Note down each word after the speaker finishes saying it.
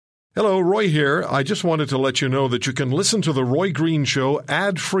Hello, Roy here. I just wanted to let you know that you can listen to The Roy Green Show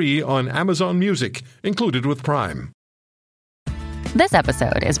ad-free on Amazon Music, included with Prime. This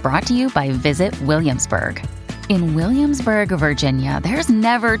episode is brought to you by Visit Williamsburg. In Williamsburg, Virginia, there's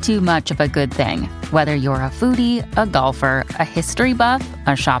never too much of a good thing. Whether you're a foodie, a golfer, a history buff,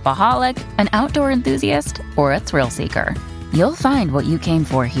 a shopaholic, an outdoor enthusiast, or a thrill seeker, you'll find what you came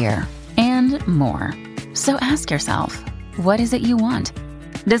for here and more. So ask yourself, what is it you want?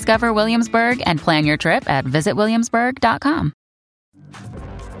 Discover Williamsburg and plan your trip at visitwilliamsburg.com.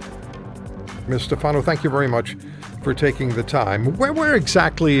 Ms. Stefano, thank you very much for taking the time. Where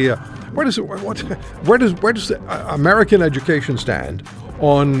exactly, where does American education stand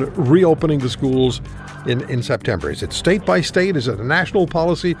on reopening the schools in September? Is it state by state? Is it a national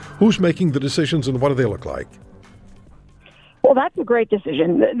policy? Who's making the decisions and what do they look like? Well, that's a great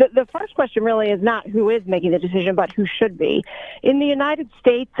decision. The first question really is not who is making the decision, but who should be. In the United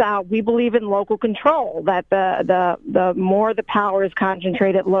States, we believe in local control, that the more the power is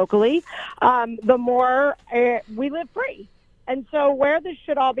concentrated locally, the more we live free. And so where this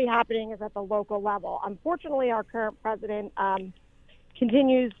should all be happening is at the local level. Unfortunately, our current president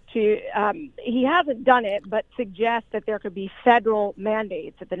continues to, he hasn't done it, but suggests that there could be federal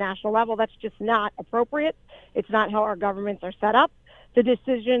mandates at the national level. That's just not appropriate. It's not how our governments are set up. The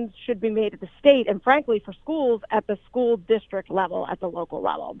decisions should be made at the state and, frankly, for schools at the school district level, at the local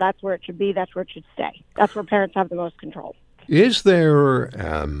level. That's where it should be. That's where it should stay. That's where parents have the most control. Is there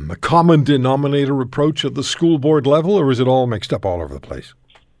a common denominator approach at the school board level, or is it all mixed up all over the place?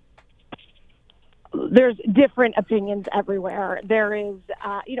 There's different opinions everywhere. There is,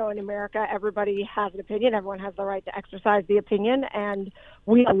 in America, everybody has an opinion. Everyone has the right to exercise the opinion. And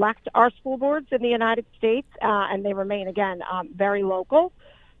we elect our school boards in the United States, and they remain, again, very local.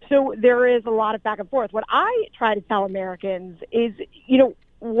 So there is a lot of back and forth. What I try to tell Americans is,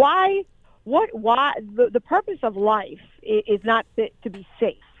 why the purpose of life is not to be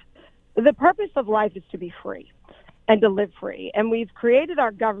safe. The purpose of life is to be free and to live free. And we've created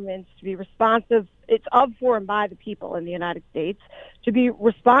our governments to be responsive. It's of, for, and by the people in the United States to be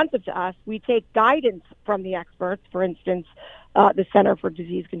responsive to us. We take guidance from the experts, for instance, the Center for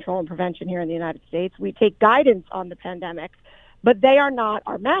Disease Control and Prevention here in the United States. We take guidance on the pandemic, but they are not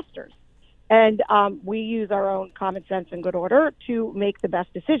our masters. And we use our own common sense and good order to make the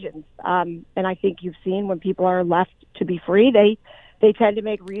best decisions. And I think you've seen when people are left to be free, they tend to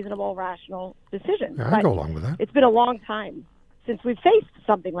make reasonable, rational decisions. Yeah, I go along with that. It's been a long time since we've faced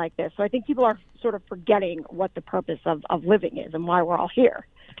something like this. So I think people are sort of forgetting what the purpose of living is and why we're all here.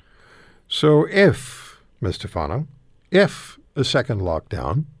 So if, Ms. Stefano, if a second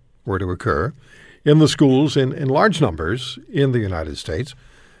lockdown were to occur in the schools in large numbers in the United States,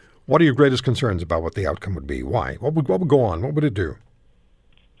 what are your greatest concerns about what the outcome would be? Why? What would go on? What would it do?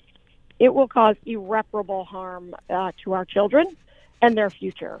 It will cause irreparable harm to our children and their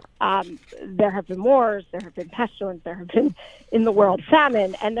future. There have been wars, there have been pestilence, there have been, in the world,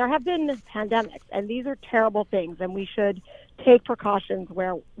 famine, and there have been pandemics. And these are terrible things, and we should take precautions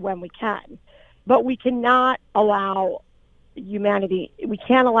when we can. But we cannot allow we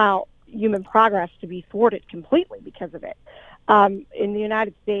can't allow human progress to be thwarted completely because of it. In the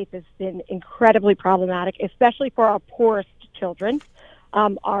United States, it's been incredibly problematic, especially for our poorest children,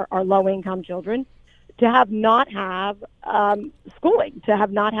 our low-income children, to not have schooling, to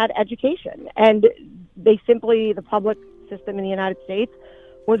have not had education. And the public system in the United States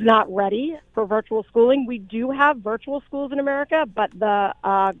was not ready for virtual schooling. We do have virtual schools in America, but the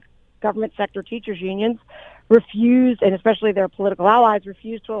government sector teachers unions refused, and especially their political allies,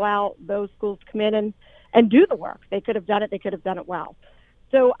 refused to allow those schools to come in and do the work. They could have done it. They could have done it well.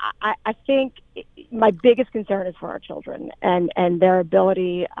 So I think my biggest concern is for our children and their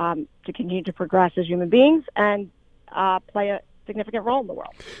ability to continue to progress as human beings and play a significant role in the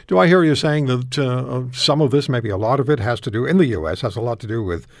world. Do I hear you saying that some of this, maybe a lot of it, has to do, in the U.S., has a lot to do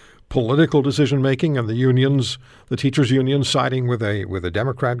with political decision-making and the unions, the teachers' unions siding with a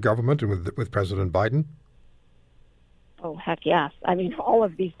Democrat government and with President Biden? Oh, heck yes. I mean, all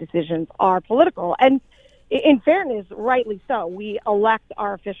of these decisions are political. And in fairness, rightly so. We elect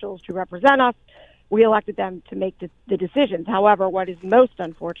our officials to represent us. We elected them to make the decisions. However, what is most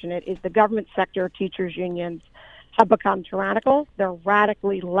unfortunate is the government sector teachers unions have become tyrannical. They're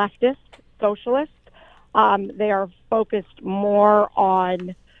radically leftist, socialist. They are focused more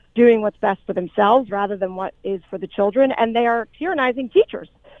on doing what's best for themselves rather than what is for the children. And they are tyrannizing teachers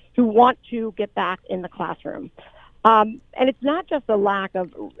who want to get back in the classroom. And it's not just a lack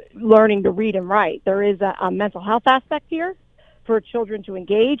of learning to read and write. There is a mental health aspect here for children to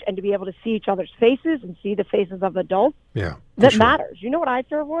engage and to be able to see each other's faces and see the faces of adults that matters. You know what I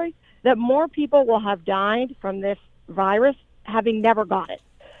fear, Roy? That more people will have died from this virus having never got it,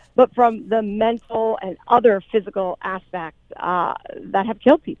 but from the mental and other physical aspects that have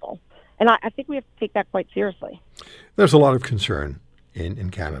killed people. And I think we have to take that quite seriously. There's a lot of concern in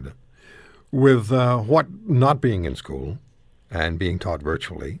Canada with what not being in school and being taught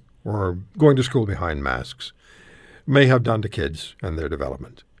virtually or going to school behind masks may have done to kids and their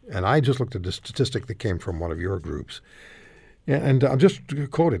development. And I just looked at a statistic that came from one of your groups. And I'll just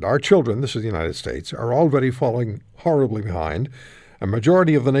quote it. Our children, this is the United States, are already falling horribly behind. A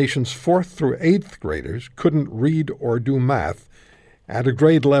majority of the nation's 4th through 8th graders couldn't read or do math at a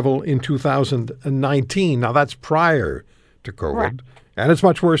grade level in 2019. Now, that's prior to COVID. Correct. And it's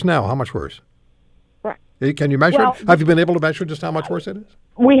much worse now. How much worse? Right. Can you measure Well, it? Have you been able to measure just how much worse it is?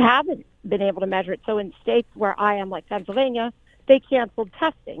 We haven't been able to measure it. So in states where I am, like Pennsylvania, they canceled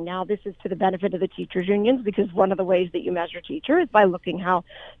testing. Now, this is to the benefit of the teachers' unions because one of the ways that you measure teachers is by looking how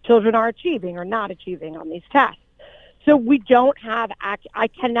children are achieving or not achieving on these tests. So we don't have, I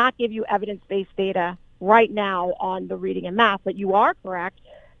cannot give you evidence-based data right now on the reading and math, but you are correct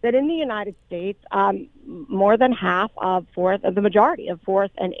that in the United States, more than half of the majority of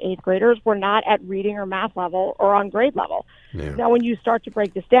 4th and 8th graders were not at reading or math level or on grade level. Yeah. Now, when you start to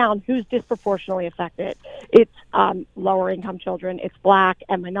break this down, who's disproportionately affected? It's lower income children, it's Black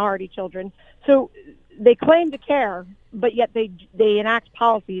and minority children. So they claim to care, but yet they enact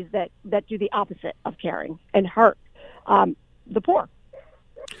policies that do the opposite of caring and hurt the poor.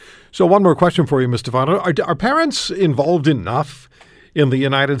 So one more question for you, Ms. Stefano. Are parents involved enough in the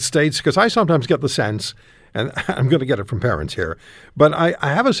United States? Because I sometimes get the sense, and I'm going to get it from parents here, but I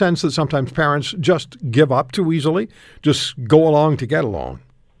have a sense that sometimes parents just give up too easily, just go along to get along.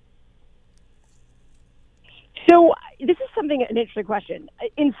 So this is an interesting question.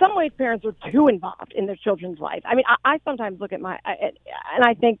 In some ways, parents are too involved in their children's life. I mean, I sometimes look at and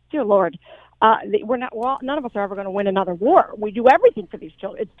I think, dear Lord, none of us are ever going to win another war. We do everything for these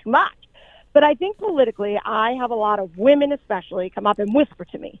children. It's too much. But I think politically, I have a lot of women especially come up and whisper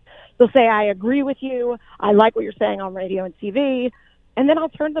to me. They'll say, I agree with you. I like what you're saying on radio and TV. And then I'll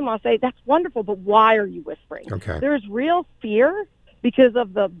turn to them and I'll say, that's wonderful, but why are you whispering? Okay. There's real fear because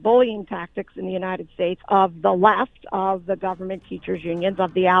of the bullying tactics in the United States of the left, of the government, teachers, unions,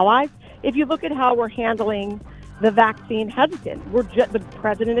 of the allies. If you look at how we're handling the vaccine hesitant, the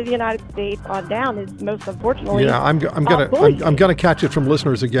president of the United States on down is most unfortunately. Yeah, I'm gonna catch it from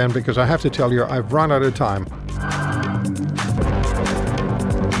listeners again because I have to tell you I've run out of time.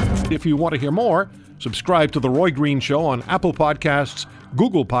 If you want to hear more, subscribe to The Roy Green Show on Apple Podcasts,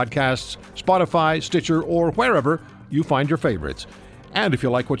 Google Podcasts, Spotify, Stitcher, or wherever you find your favorites. And if you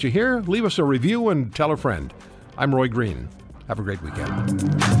like what you hear, leave us a review and tell a friend. I'm Roy Green. Have a great weekend.